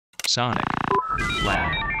Sonic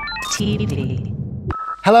Lab TV.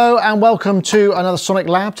 Hello and welcome to another Sonic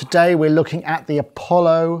Lab. Today we're looking at the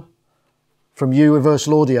Apollo from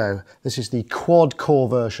Universal Audio. This is the quad core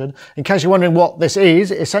version. In case you're wondering what this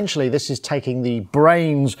is, essentially this is taking the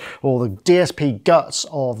brains or the DSP guts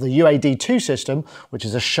of the UAD2 system, which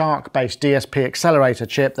is a Shark-based DSP accelerator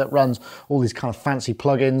chip that runs all these kind of fancy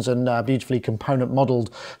plugins and beautifully component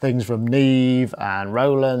modeled things from Neve and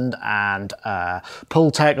Roland and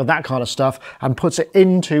Pultec and that kind of stuff, and puts it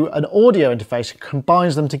into an audio interface and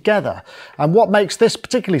combines them together. And what makes this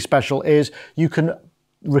particularly special is you can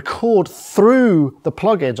record through the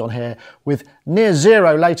plugins on here with near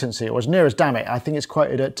zero latency, or as near as damn it. I think it's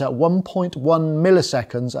quoted at 1.1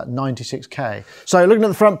 milliseconds at 96K. So looking at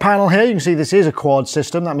the front panel here, you can see this is a quad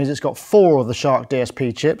system. That means it's got 4 of the Shark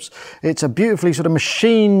DSP chips. It's a beautifully sort of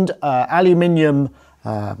machined aluminium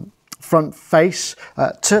front face.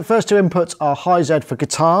 First 2 inputs are high Z for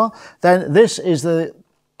guitar. Then this is the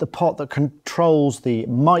pot that controls the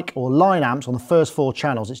mic or line amps on the first 4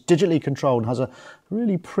 channels. It's digitally controlled and has a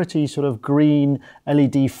really pretty sort of green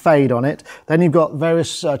LED fade on it. Then you've got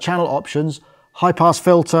various channel options, high pass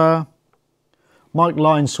filter, mic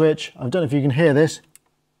line switch. I don't know if you can hear this.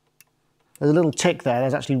 There's a little tick there.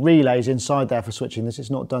 There's actually relays inside there for switching this. It's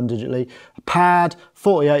not done digitally. A pad,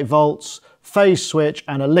 48 volts, phase switch,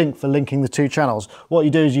 and a link for linking the 2 channels. What you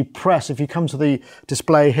do is you press, if you come to the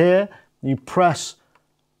display here, you press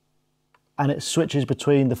and it switches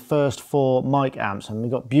between the first 4 mic amps, and we've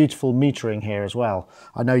got beautiful metering here as well.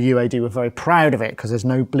 I know UAD were very proud of it because there's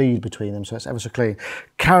no bleed between them, so it's ever so clean.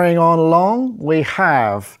 Carrying on along, we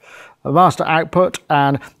have a master output,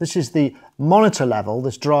 and this is the monitor level.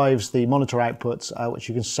 This drives the monitor outputs, which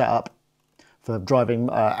you can set up for driving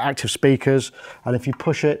active speakers, and if you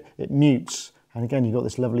push it, it mutes. And again, you've got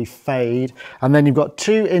this lovely fade, and then you've got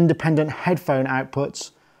 2 independent headphone outputs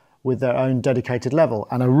with their own dedicated level,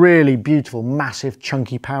 and a really beautiful, massive,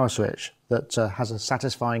 chunky power switch that has a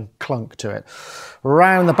satisfying clunk to it.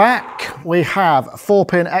 Around the back, we have a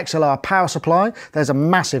 4-pin XLR power supply. There's a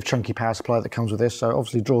massive, chunky power supply that comes with this, so it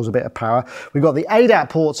obviously draws a bit of power. We've got the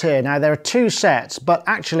Adap ports here. Now, there are 2 sets, but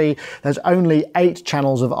actually, there's only 8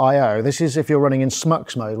 channels of I/O. This is if you're running in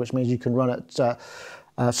SMUX mode, which means you can run at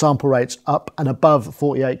sample rates up and above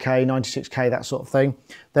 48K, 96K, that sort of thing.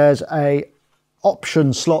 There's a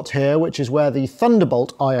option slot here, which is where the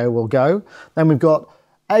Thunderbolt I/O will go. Then we've got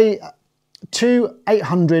 2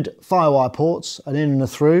 800 Firewire ports, an in and a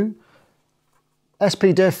through,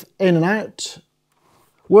 SP diff in and out,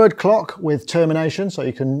 word clock with termination, so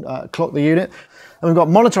you can clock the unit. And we've got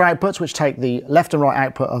monitor outputs, which take the left and right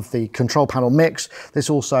output of the control panel mix.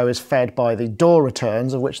 This also is fed by the door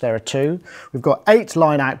returns, of which there are 2. We've got 8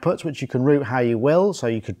 line outputs, which you can route how you will. So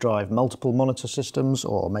you could drive multiple monitor systems,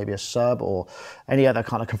 or maybe a sub, or any other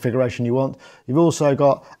kind of configuration you want. You've also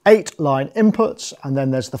got 8 line inputs, and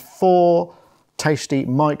then there's the 4 tasty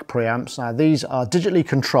mic preamps. Now these are digitally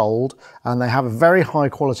controlled and they have a very high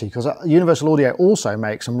quality, because Universal Audio also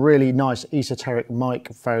makes some really nice esoteric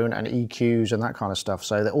microphone and EQs and that kind of stuff,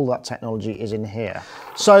 so that all that technology is in here.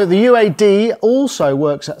 So the UAD also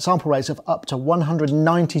works at sample rates of up to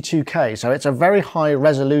 192K, so it's a very high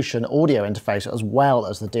resolution audio interface as well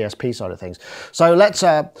as the DSP side of things. So let's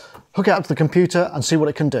hook it up to the computer and see what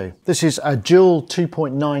it can do. This is a dual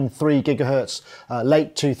 2.93 gigahertz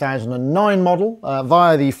late 2009 model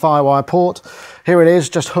via the Firewire port. Here it is,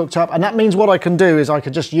 just hooked up, and that means what I can do is I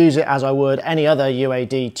could just use it as I would any other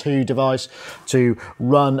UAD2 device to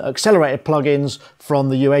run accelerated plugins from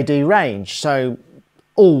the UAD range. So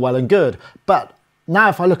all well and good. But now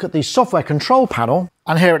if I look at the software control panel,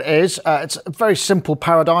 and here it is, it's a very simple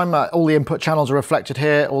paradigm. All the input channels are reflected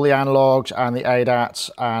here, all the analogs and the ADATs,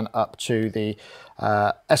 and up to the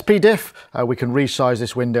SP diff. We can resize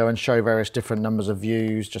this window and show various different numbers of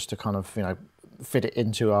views just to kind of, fit it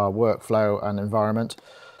into our workflow and environment.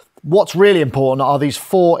 What's really important are these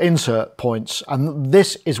 4 insert points, and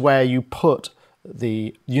this is where you put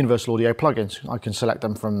the Universal Audio plugins. I can select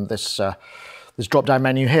them from this this drop-down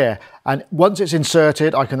menu here, and once it's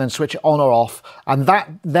inserted I can then switch it on or off, and that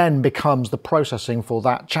then becomes the processing for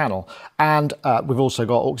that channel. And we've also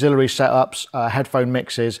got auxiliary setups, headphone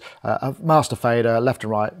mixes, a master fader, left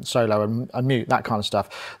and right, solo and mute, that kind of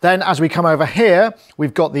stuff. Then as we come over here,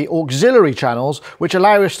 we've got the auxiliary channels, which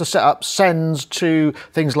allow us to set up sends to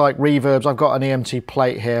things like reverbs. I've got an EMT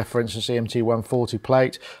plate here, for instance, EMT 140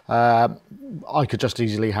 plate. I could just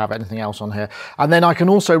easily have anything else on here. And then I can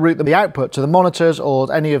also route the output to the monitors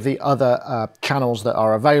or any of the other channels that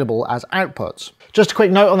are available as outputs. Just a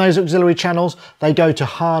quick note on those auxiliary channels, they go to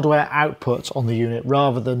hardware outputs on the unit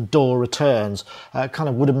rather than DAW returns. Kind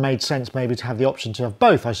of would have made sense maybe to have the option to have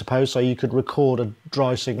both, I suppose, so you could record a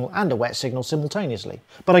dry signal and a wet signal simultaneously.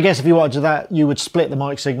 But I guess if you wanted to do that, you would split the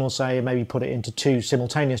mic signal, say, maybe put it into 2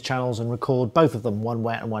 simultaneous channels and record both of them, one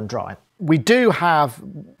wet and one dry. We do have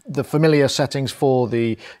the familiar settings for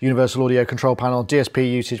the Universal Audio Control Panel: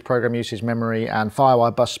 DSP usage, program usage, memory, and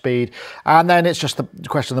firewire bus speed. And then it's just the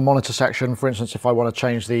question of the monitor section. For instance, if I want to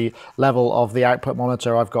change the level of the output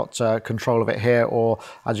monitor, I've got control of it here, or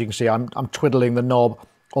as you can see, I'm twiddling the knob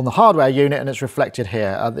on the hardware unit and it's reflected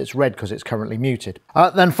here. It's red because it's currently muted.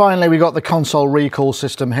 Then finally, we got the console recall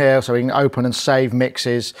system here, so we can open and save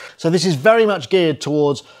mixes. So this is very much geared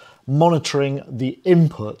towards monitoring the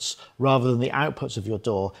inputs rather than the outputs of your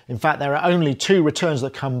DAW. In fact, there are only 2 returns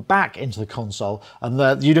that come back into the console,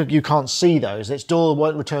 and you can't see those. It's DAW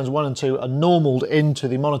returns 1 and 2 are normaled into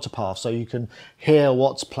the monitor path, so you can hear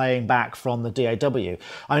what's playing back from the DAW.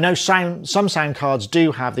 I know some sound cards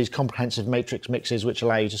do have these comprehensive matrix mixes which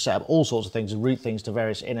allow you to set up all sorts of things and route things to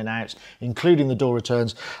various in and outs, including the DAW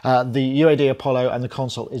returns. The UAD Apollo and the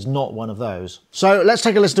console is not one of those. So let's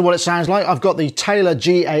take a listen to what it sounds like. I've got the Taylor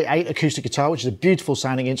GA8 acoustic guitar, which is a beautiful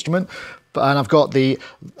sounding instrument, and I've got the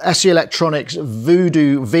SE Electronics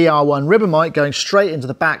Voodoo VR1 ribbon mic going straight into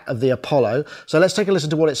the back of the Apollo. So let's take a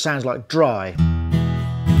listen to what it sounds like dry.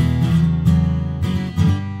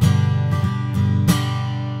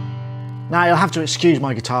 Now, you'll have to excuse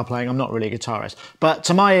my guitar playing, I'm not really a guitarist, but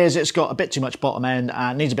to my ears it's got a bit too much bottom end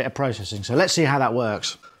and needs a bit of processing, so let's see how that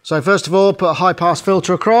works. So first of all, put a high pass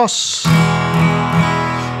filter across.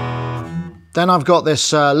 Then I've got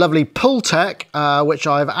this lovely Pultec, which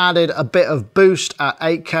I've added a bit of boost at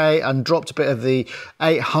 8K and dropped a bit of the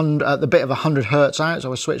 100 hertz out, so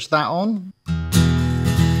I'll switch that on.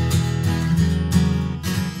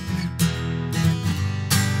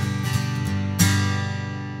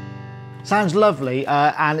 Sounds lovely,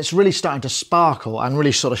 and it's really starting to sparkle and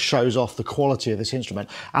really sort of shows off the quality of this instrument.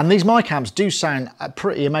 And these mic amps do sound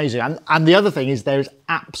pretty amazing. And the other thing is there is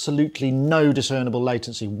absolutely no discernible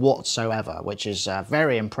latency whatsoever, which is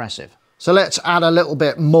very impressive. So let's add a little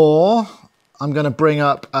bit more. I'm going to bring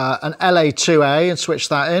up an LA2A and switch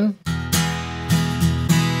that in.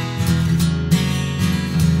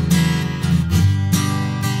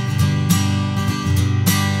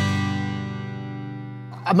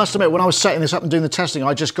 I must admit, when I was setting this up and doing the testing,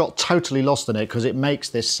 I just got totally lost in it because it makes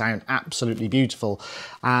this sound absolutely beautiful.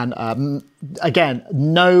 And again,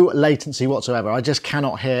 no latency whatsoever. I just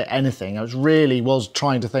cannot hear anything. I really was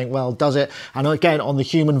trying to think, well, does it? And again, on the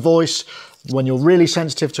human voice, when you're really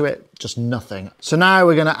sensitive to it, just nothing. So now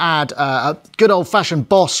we're going to add a good old-fashioned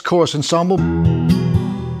Boss chorus ensemble.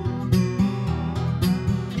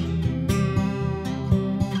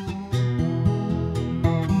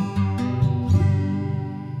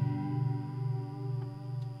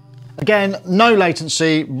 Again, no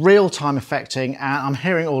latency, real-time effecting, and I'm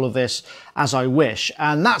hearing all of this as I wish.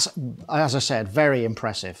 And that's, as I said, very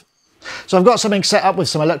impressive. So I've got something set up with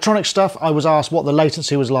some electronic stuff. I was asked what the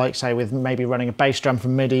latency was like, say with maybe running a bass drum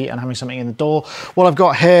from MIDI and having something in the DAW. What I've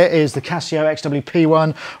got here is the Casio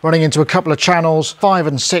XWP1 running into a couple of channels, 5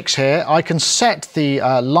 and 6 here. I can set the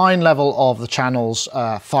line level of the channels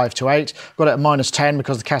 5 to 8. I've got it at -10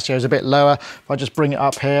 because the Casio is a bit lower. If I just bring it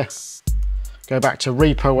up here, go back to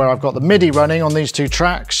repo where I've got the MIDI running on these 2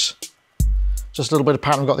 tracks. Just a little bit of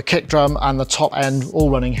pattern. I've got the kick drum and the top end all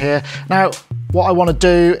running here. Now, what I want to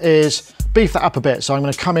do is beef that up a bit. So I'm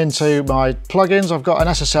going to come into my plugins. I've got an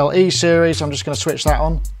SSL E series. So I'm just going to switch that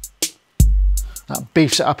on. That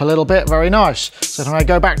beefs it up a little bit. Very nice. So when I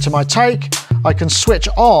go back to my take, I can switch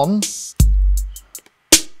on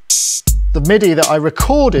the MIDI that I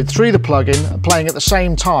recorded through the plugin playing at the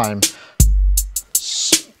same time.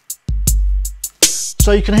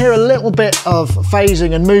 So you can hear a little bit of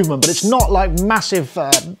phasing and movement, but it's not like massive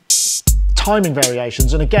timing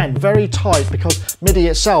variations. And again, very tight because MIDI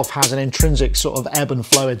itself has an intrinsic sort of ebb and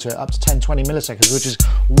flow into it, up to 10-20 milliseconds, which is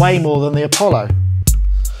way more than the Apollo.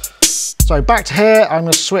 So back to here, I'm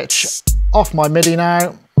going to switch off my MIDI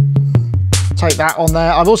now. Take that on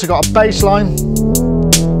there. I've also got a bass line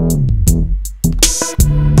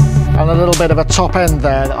and a little bit of a top end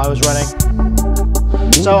there that I was running.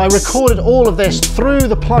 So I recorded all of this through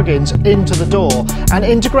the plugins into the DAW, and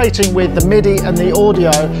integrating with the MIDI and the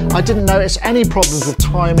audio, I didn't notice any problems with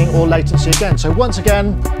timing or latency again. So once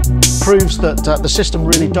again, proves that the system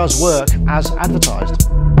really does work as advertised.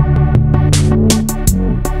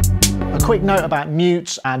 A quick note about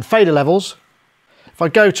mutes and fader levels. If I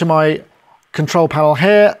go to my control panel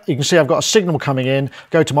here, you can see I've got a signal coming in,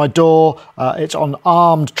 go to my door, it's on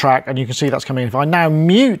armed track, and you can see that's coming in. If I now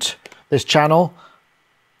mute this channel,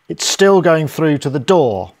 it's still going through to the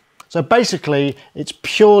door. So basically, it's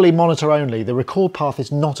purely monitor only. The record path is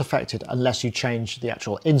not affected unless you change the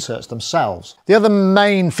actual inserts themselves. The other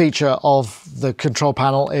main feature of the control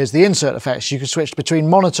panel is the insert effects. You can switch between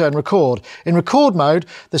monitor and record. In record mode,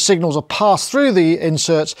 the signals are passed through the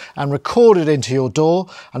inserts and recorded into your door.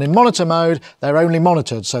 And in monitor mode, they're only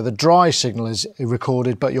monitored. So the dry signal is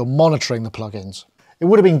recorded, but you're monitoring the plugins. It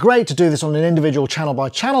would have been great to do this on an individual channel by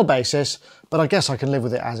channel basis, but I guess I can live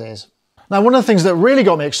with it as is. Now, one of the things that really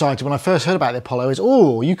got me excited when I first heard about the Apollo is,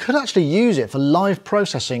 oh, you could actually use it for live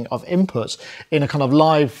processing of inputs in a kind of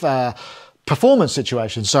live performance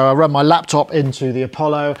situation. So I run my laptop into the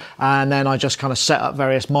Apollo, and then I just kind of set up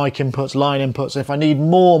various mic inputs, line inputs. If I need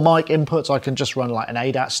more mic inputs, I can just run like an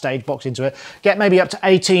ADAT stage box into it, get maybe up to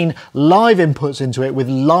 18 live inputs into it with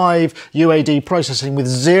live UAD processing with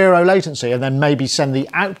 0 latency, and then maybe send the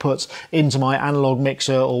outputs into my analog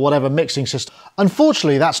mixer or whatever mixing system.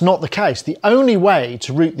 Unfortunately, that's not the case. The only way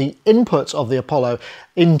to route the inputs of the Apollo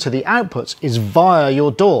into the outputs is via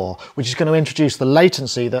your door, which is going to introduce the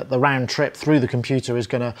latency that the round trip through the computer is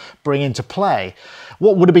going to bring into play.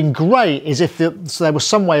 What would have been great is if there was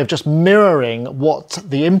some way of just mirroring what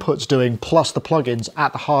the input's doing plus the plugins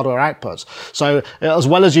at the hardware outputs. So as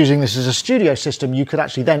well as using this as a studio system, you could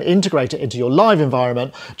actually then integrate it into your live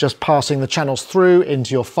environment, just passing the channels through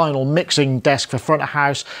into your final mixing desk for front of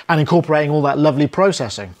house and incorporating all that lovely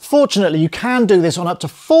processing. Fortunately, you can do this on up to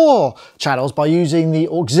 4 channels by using the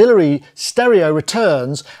auxiliary stereo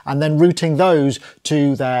returns and then routing those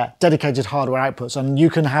to their dedicated hardware outputs. And you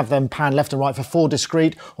can have them pan left and right for 4 discrete,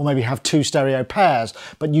 or maybe have 2 stereo pairs,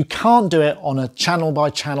 but you can't do it on a channel by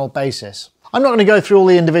channel basis. I'm not going to go through all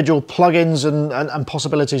the individual plugins and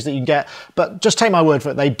possibilities that you can get, but just take my word for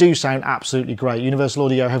it, they do sound absolutely great. Universal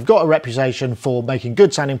Audio have got a reputation for making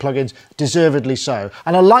good sounding plugins, deservedly so.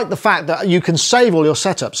 And I like the fact that you can save all your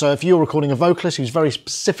setup. So if you're recording a vocalist who's very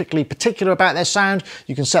specifically particular about their sound,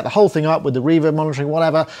 you can set the whole thing up with the reverb monitoring,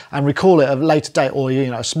 whatever, and recall it at a later date, or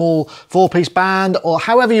a small 4-piece band, or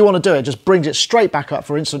however you want to do it, just brings it straight back up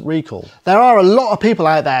for instant recall. There are a lot of people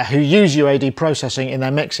out there who use UAD processing in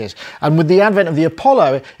their mixes, and with the advent of the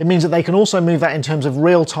Apollo, it means that they can also move that in terms of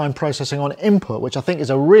real-time processing on input, which I think is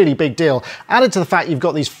a really big deal. Added to the fact you've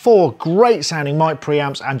got these 4 great sounding mic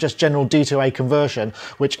preamps and just general D2A conversion,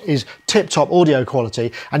 which is tip-top audio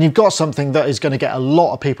quality, and you've got something that is going to get a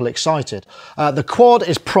lot of people excited. The Quad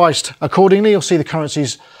is priced accordingly. You'll see the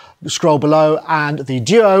currencies scroll below, and the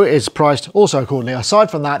Duo is priced also accordingly.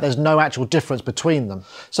 Aside from that, there's no actual difference between them.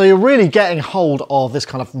 So you're really getting hold of this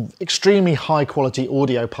kind of extremely high quality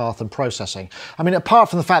audio path and processing. I mean,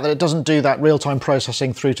 apart from the fact that it doesn't do that real-time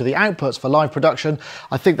processing through to the outputs for live production,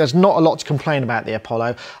 I think there's not a lot to complain about the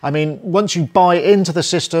Apollo. I mean, once you buy into the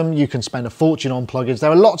system, you can spend a fortune on plugins.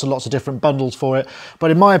 There are lots and lots of different bundles for it,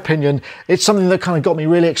 but in my opinion, it's something that kind of got me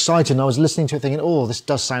really excited, and I was listening to it thinking, oh, this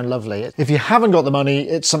does sound lovely. If you haven't got the money,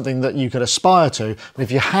 it's something that you could aspire to, but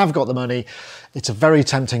if you have got the money, it's a very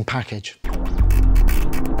tempting package.